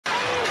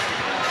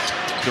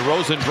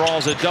DeRozan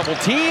draws a double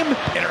team.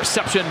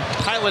 Interception.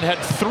 Highland had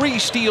 3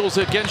 steals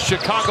against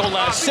Chicago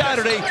last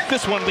Saturday.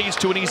 This one leads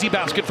to an easy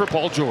basket for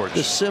Paul George.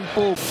 The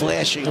simple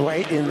flashing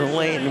right in the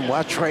lane. And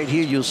watch right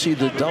here. You'll see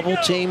the double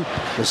team,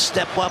 the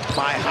step up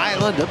by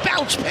Highland, the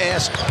bounce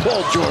pass.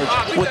 Paul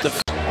George with the...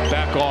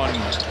 Back on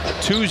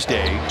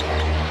Tuesday.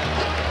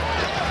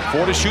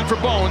 4 to shoot for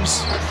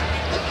Bones.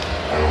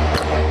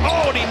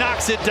 Oh, and he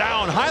knocks it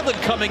down. Highland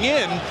coming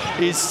in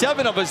is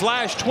 7 of his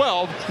last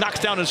 12. Knocks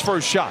down his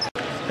first shot.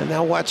 And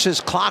now watch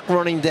this clock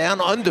running down.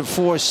 Under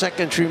 4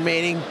 seconds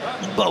remaining.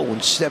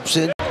 Bones steps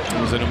in.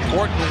 It was an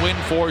important win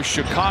for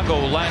Chicago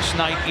last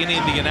night in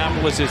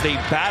Indianapolis as they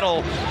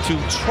battle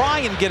to try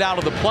and get out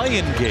of the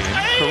play-in game.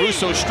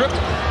 Caruso stripped.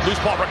 Loose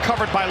ball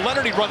recovered by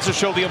Leonard. He runs the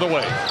show the other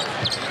way.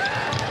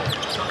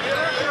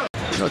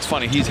 You know, it's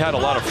funny, he's had a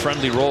lot of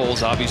friendly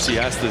roles, obviously,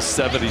 as the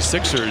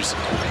 76ers.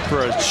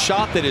 For a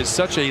shot that is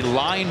such a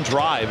line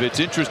drive, it's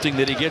interesting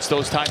that he gets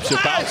those types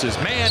of bounces.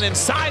 Man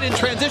inside in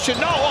transition.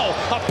 No,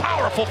 a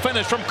powerful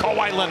finish from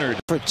Kawhi Leonard.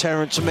 For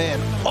Terrence Mann,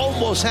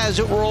 almost has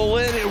it roll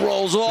in, it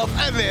rolls off,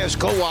 and there's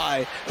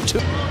Kawhi.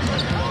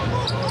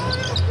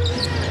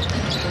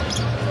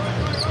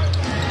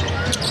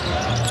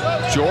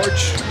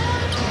 George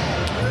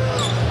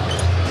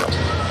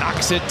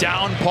knocks it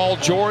down. Paul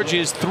George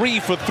is 3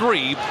 for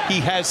 3. He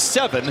has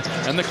 7,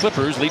 and the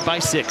Clippers lead by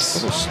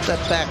 6. Little step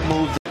back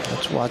move.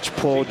 Let's watch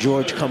Paul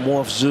George come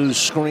off Zoo's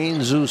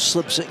screen. Zoo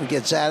slips it and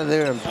gets out of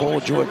there, and Paul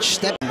George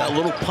stepped. That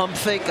little pump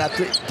fake, got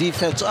the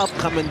defense up,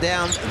 coming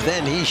down,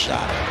 then he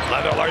shot it.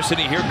 Leather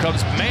larceny, here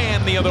comes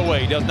Mann the other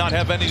way. Does not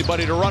have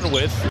anybody to run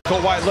with.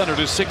 Kawhi Leonard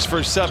is 6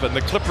 for 7.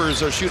 The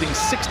Clippers are shooting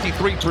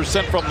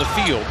 63% from the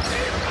field.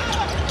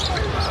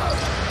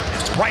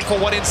 Rifle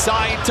one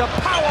inside to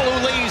Powell,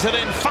 who lays it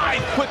in.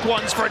 5 quick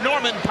ones for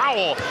Norman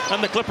Powell,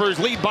 and the Clippers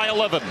lead by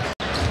 11.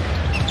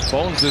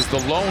 Bones is the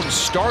lone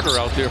starter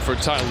out there for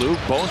Ty Lue.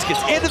 Bones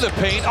gets into the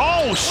paint.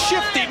 Oh,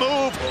 shifty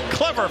move.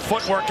 Clever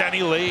footwork, and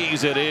he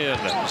lays it in.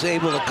 He's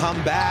able to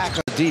come back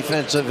on the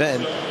defensive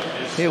end.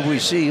 Here we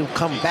see him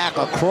come back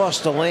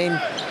across the lane.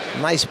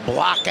 Nice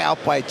block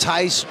out by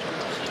Tice.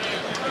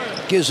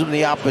 Gives him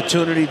the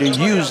opportunity to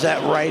use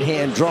that right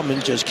hand.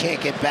 Drummond just can't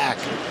get back.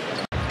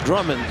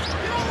 Drummond.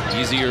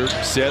 Easier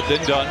said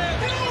than done.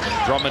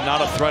 Drummond not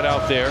a threat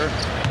out there.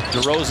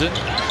 DeRozan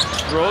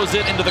throws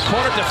it into the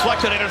corner,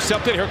 deflected,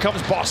 intercepted. Here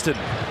comes Boston.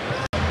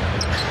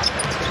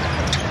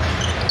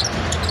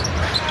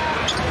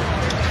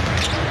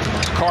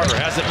 Carter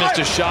hasn't missed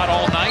a shot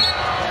all night.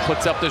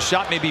 Puts up the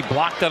shot, maybe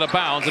blocked out of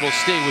bounds. It'll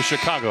stay with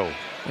Chicago.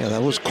 Yeah,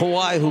 that was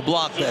Kawhi who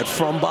blocked that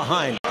from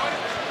behind.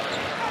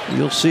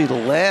 You'll see the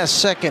last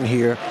second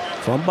here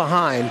from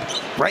behind.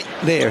 Right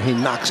there, he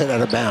knocks it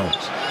out of bounds.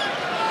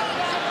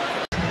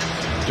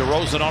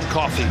 DeRozan on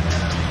Coffee.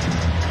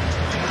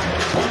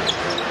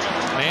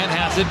 Man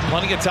has it.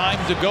 Plenty of time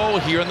to go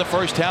here in the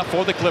first half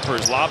for the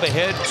Clippers. Lob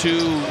ahead to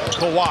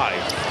Kawhi.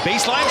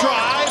 Baseline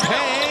drive.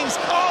 Hangs.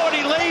 Oh, and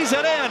he lays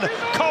it in.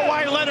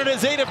 Kawhi Leonard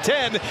is 8 of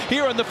 10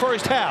 here in the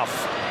first half.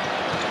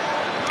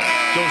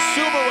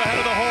 Dosunmu ahead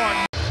of the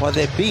horn. Well,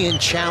 they're being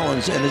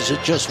challenged, and is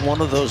it just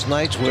one of those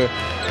nights where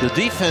the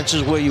defense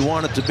is where you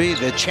want it to be?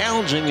 They're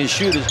challenging the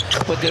shooters,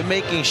 but they're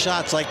making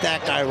shots like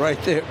that guy right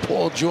there.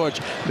 Paul George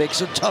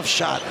makes a tough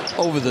shot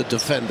over the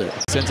defender.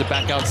 Sends it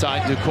back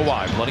outside to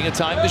Kawhi. Plenty of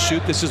time to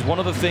shoot. This is one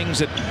of the things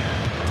that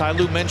Ty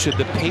Lue mentioned,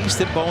 the pace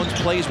that Bones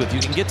plays with.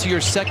 You can get to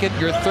your second,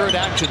 your third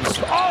actions.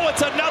 Oh,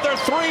 it's another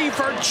 3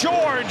 for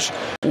George.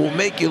 Will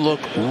make you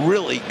look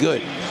really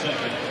good.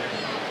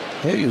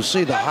 Here you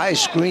see the high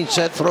screen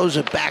set, throws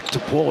it back to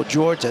Paul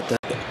George.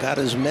 Got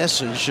his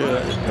message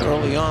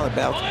early on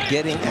about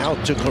getting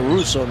out to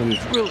Caruso, and he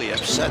was really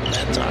upset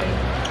that time.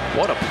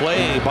 What a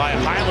play by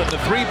Highland. The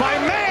 3 by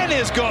Mann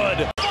is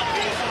good.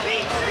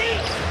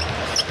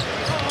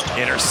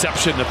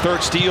 Interception, the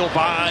 3rd steal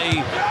by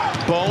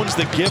Bones.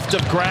 The gift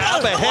of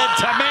grab ahead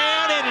to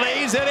Mann, and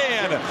lays it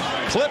in.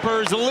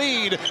 Clippers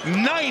lead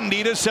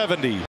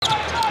 90-70.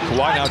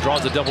 Kawhi now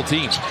draws a double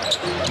team.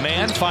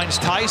 Mann finds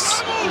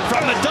Tice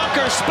from the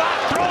dunker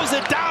spot, throws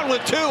it down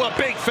with 2. A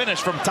big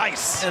finish from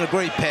Tice. And a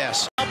great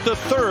pass. The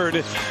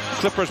 3rd,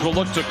 Clippers will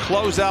look to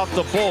close out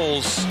the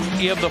Bulls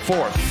in the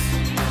 4th.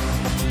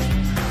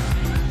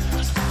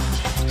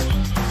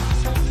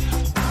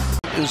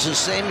 It was the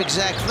same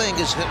exact thing,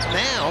 as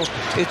now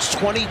it's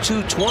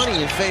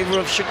 22-20 in favor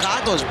of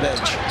Chicago's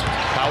bench.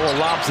 Powell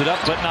lobs it up,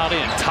 but not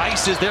in.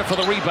 Tice is there for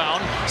the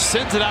rebound,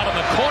 sends it out in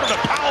the corner to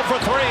Powell for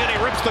 3, and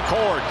he rips the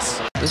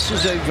cords. This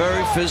is a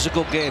very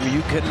physical game.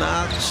 You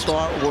cannot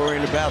start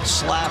worrying about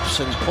slaps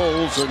and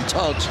pulls and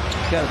tugs.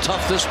 You got to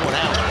tough this one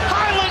out.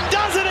 Highland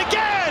does it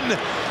again!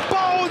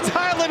 Bones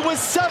Highland with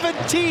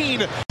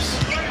 17.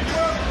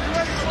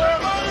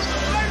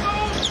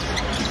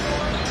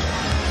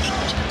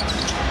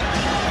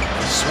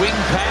 Swing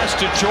pass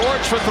to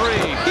George for 3.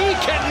 He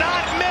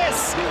cannot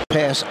miss.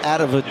 Pass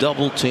out of a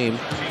double team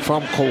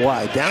from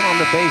Kawhi. Down on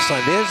the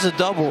baseline. There's the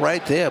double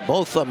right there.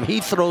 Both of them. He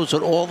throws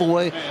it all the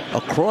way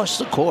across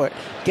the court.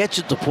 Gets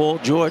it to Paul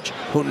George,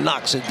 who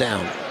knocks it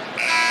down.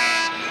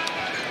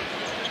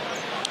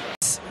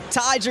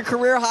 tied your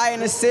career high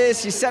in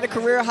assists. You set a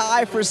career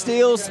high for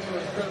steals.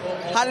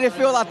 How did it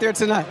feel out there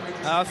tonight?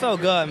 I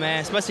felt good,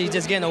 man, especially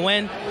just getting a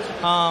win,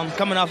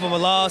 coming off of a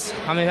loss.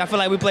 I mean, I feel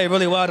like we played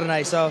really well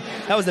tonight, so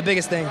that was the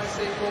biggest thing.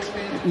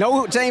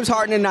 No James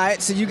Harden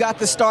tonight, so you got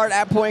the start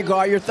at point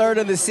guard, your third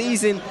of the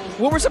season.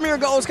 What were some of your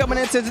goals coming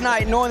into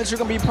tonight, knowing that you're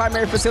going to be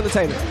primary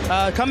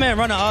facilitator? Come in and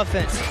run the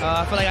offense.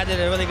 I feel like I did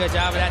a really good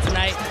job of that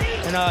tonight.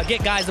 And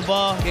get guys the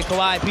ball, get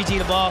Kawhi, PG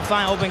the ball,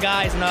 find open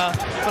guys, and I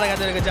feel like I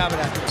did a good job of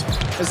that.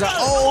 There's an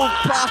old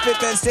prophet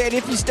that said,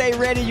 if you stay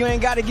ready, you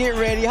ain't got to get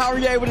ready. How are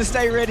you able to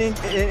stay ready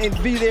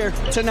and be there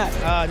tonight?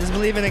 Just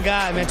believing in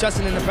God, man,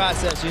 trusting in the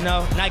process, you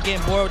know, not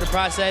getting bored with the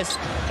process,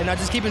 and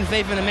just keeping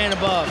faith in the man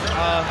above.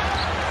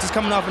 Just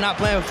coming off and not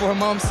playing for 4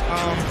 months,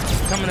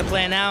 coming to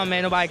play now,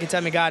 man, nobody can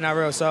tell me God not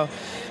real. So,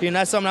 you know,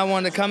 that's something I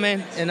wanted to come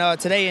in and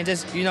today and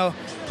just, you know,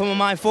 put my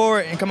mind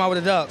forward and come out with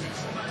a dub.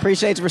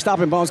 Appreciate you for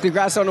stopping, Bones.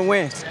 Congrats on the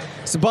wins.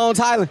 It's Bones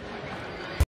Highland.